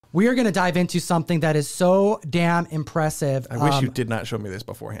we are going to dive into something that is so damn impressive. I wish you did not show me this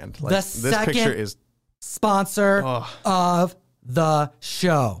beforehand. Like, this picture is sponsor of the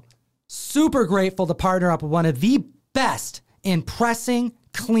show. Super grateful to partner up with one of the best in pressing,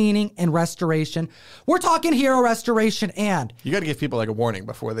 cleaning, and restoration. We're talking Hero Restoration, and you got to give people like a warning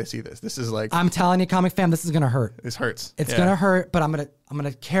before they see this. This is like, I'm telling you, comic fam, this is gonna hurt. This hurts. It's gonna hurt, but I'm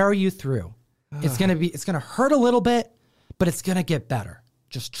gonna carry you through. It's gonna hurt a little bit, but it's gonna get better.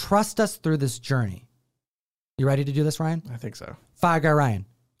 Just trust us through this journey. You ready to do this, Ryan? I think so. Fire Guy Ryan,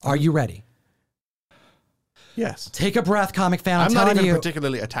 are you ready? Yes. Take a breath, comic fan. I'm not even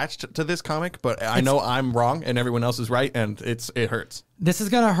particularly attached to this comic, but I know I'm wrong and everyone else is right, and it hurts. This is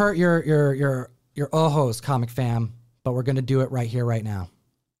gonna hurt your ojos, comic fam, but we're gonna do it right here, right now.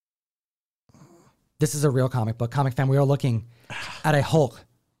 This is a real comic book. Comic fam, we are looking at a Hulk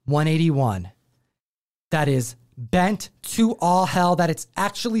 181 that is bent to all hell, that it's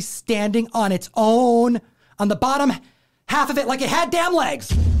actually standing on its own, on the bottom half of it like it had damn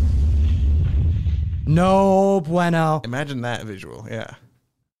legs. No bueno. Imagine that visual, yeah.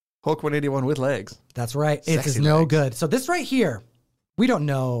 Hulk 181 with legs. That's right. It is no good. So this right here, we don't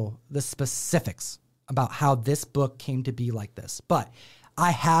know the specifics about how this book came to be like this, but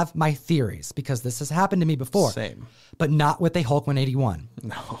I have my theories because this has happened to me before. Same. But not with a Hulk 181.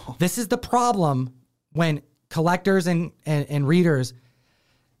 No. This is the problem when collectors and readers,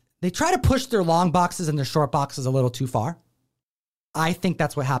 they try to push their long boxes and their short boxes a little too far. I think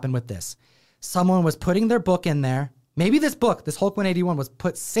that's what happened with this. Someone was putting their book in there. Maybe this book, this Hulk 181, was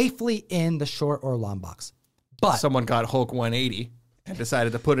put safely in the short or long box. But someone got Hulk 180 and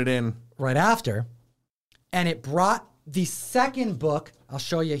decided to put it in right after. And it brought the second book. I'll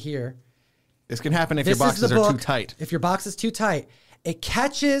show you here. This can happen if your boxes are too tight. If your box is too tight, it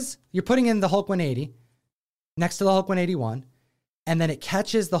catches, you're putting in the Hulk 180 next to the Hulk 181, and then it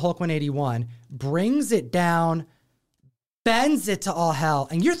catches the Hulk 181, brings it down, bends it to all hell,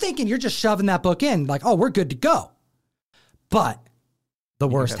 and you're thinking you're just shoving that book in, like, oh, we're good to go. But the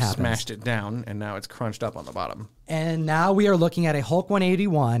worst happens. Smashed it down, and now it's crunched up on the bottom. And now we are looking at a Hulk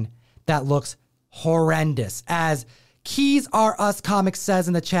 181 that looks horrendous. As Keys R Us Comics says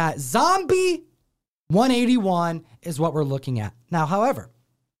in the chat, Zombie 181 is what we're looking at. Now, however,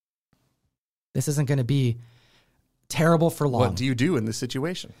 this isn't going to be terrible for long. What do you do in this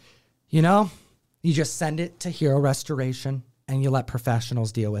situation? You know, you just send it to Hero Restoration and you let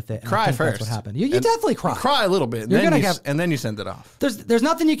professionals deal with it. And cry I think first. That's what happened. You definitely cry. You cry a little bit, and then you send it off. There's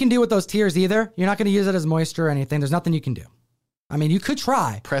nothing you can do with those tears either. You're not going to use it as moisture or anything. There's nothing you can do. I mean, you could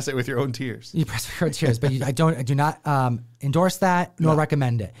try. Press it with your own tears. You press it with your own tears, but I do not endorse that nor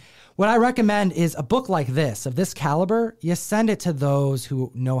recommend it. What I recommend is a book like this, of this caliber, you send it to those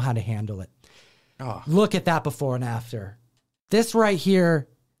who know how to handle it. Oh. Look at that before and after. This right here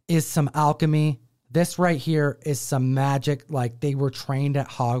is some alchemy. This right here is some magic, like they were trained at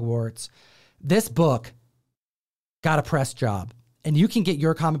Hogwarts. This book got a press job, and you can get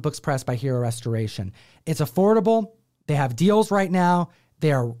your comic books pressed by Hero Restoration. It's affordable. They have deals right now.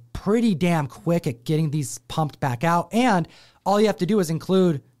 They are pretty damn quick at getting these pumped back out, and all you have to do is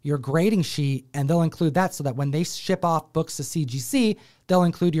include your grading sheet, and they'll include that so that when they ship off books to CGC, they'll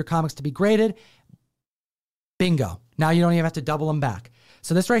include your comics to be graded. Bingo. Now you don't even have to double them back.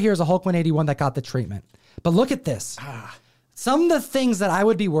 So this right here is a Hulk 181 that got the treatment. But look at this. Some of the things that I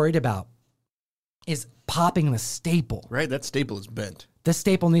would be worried about is popping the staple. Right, that staple is bent. This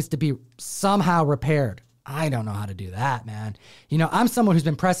staple needs to be somehow repaired. I don't know how to do that, man. You know, I'm someone who's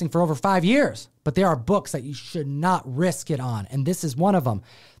been pressing for over 5 years, but there are books that you should not risk it on, and this is one of them.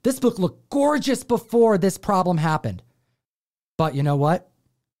 This book looked gorgeous before this problem happened. But you know what?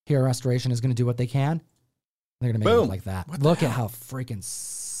 Hero Restoration is going to do what they can. They're going to make it look like that. Look at how freaking...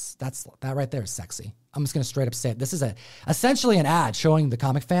 that right there is sexy. I'm just going to straight up say it. This is essentially an ad showing the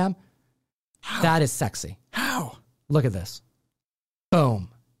comic fam. How? That is sexy. How? Look at this.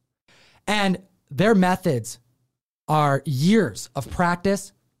 Boom. And their methods are years of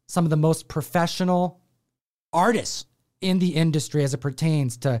practice. Some of the most professional artists in the industry as it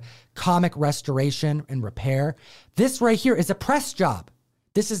pertains to comic restoration and repair. This right here is a press job.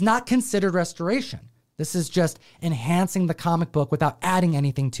 This is not considered restoration. This is just enhancing the comic book without adding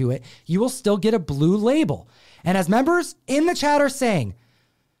anything to it. You will still get a blue label. And as members in the chat are saying,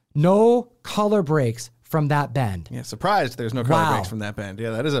 no color breaks from that bend. Yeah, surprised there's no color breaks from that bend.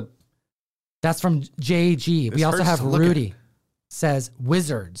 Yeah, that is a... That's from JG. We also have Rudy says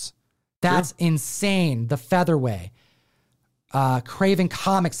Wizards. That's insane. The Featherway. Craven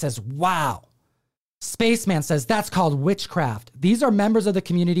Comics says, wow. Spaceman says, that's called witchcraft. These are members of the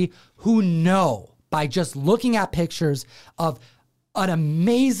community who know by just looking at pictures of an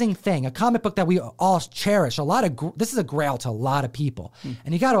amazing thing, a comic book that we all cherish. This is a grail to a lot of people.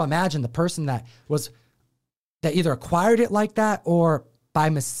 And you got to imagine the person that either acquired it like that or by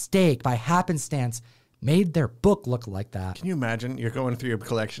mistake, by happenstance, made their book look like that. Can you imagine you're going through your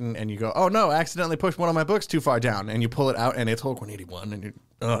collection and you go, oh no, I accidentally pushed one of my books too far down, and you pull it out and it's Hulk 181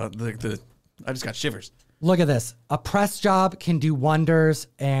 and I just got shivers. Look at this. A press job can do wonders,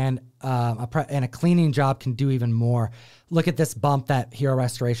 and a cleaning job can do even more. Look at this bump that Hero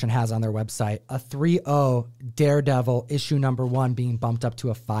Restoration has on their website. A 3.0 Daredevil issue number 1 being bumped up to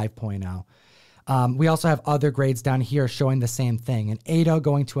a 5.0. We also have other grades down here showing the same thing. An 8.0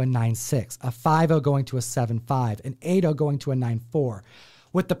 going to a 9.6, a 5.0 going to a 7.5, an 8.0 going to a 9.4.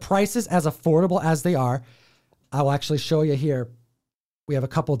 With the prices as affordable as they are, I will actually show you here. We have a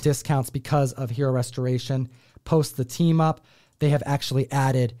couple discounts because of Hero Restoration. Post the team up. They have actually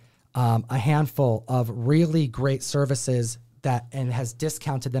added a handful of really great services and has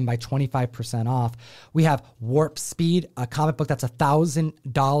discounted them by 25% off. We have Warp Speed, a comic book that's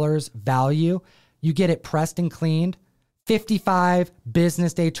 $1,000 value. You get it pressed and cleaned, 55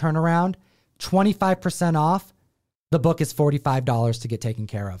 business day turnaround, 25% off. The book is $45 to get taken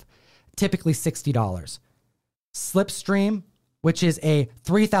care of, typically $60. Slipstream, which is a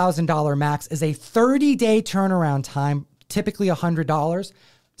 $3,000 max, is a 30-day turnaround time, typically $100,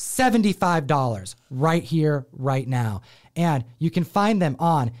 $75 right here, right now. And you can find them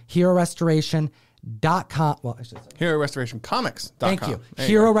on HeroRestoration.com. Well, I should say HeroRestorationComics.com. Thank you.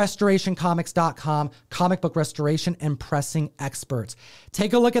 HeroRestorationComics.com, comic book restoration and pressing experts.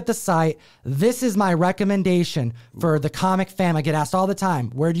 Take a look at the site. This is my recommendation for the comic fam. I get asked all the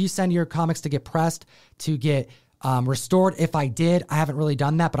time, where do you send your comics to get pressed, to get restored? If I did, I haven't really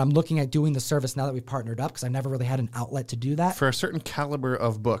done that, but I'm looking at doing the service now that we've partnered up because I've never really had an outlet to do that. For a certain caliber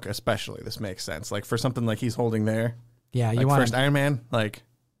of book, especially, this makes sense. Like for something like he's holding there. Yeah, you want first Iron Man, like.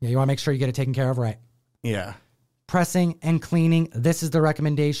 Yeah, you want to make sure you get it taken care of right. Yeah. Pressing and cleaning. This is the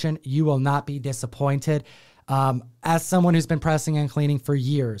recommendation. You will not be disappointed. As someone who's been pressing and cleaning for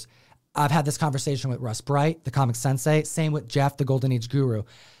years, I've had this conversation with Russ Bright, the comic sensei. Same with Jeff, the Golden Age guru.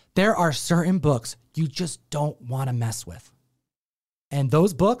 There are certain books you just don't want to mess with. And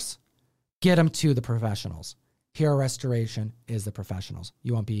those books, get them to the professionals. Hero Restoration is the professionals.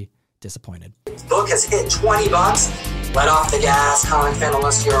 You won't be disappointed. Book has hit $20. Let off the gas, comic fan,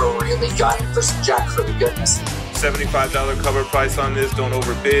 unless you're really gunning for some Jack Kirby goodness. $75 cover price on this. Don't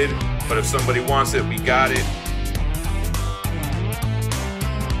overbid. But if somebody wants it, we got it.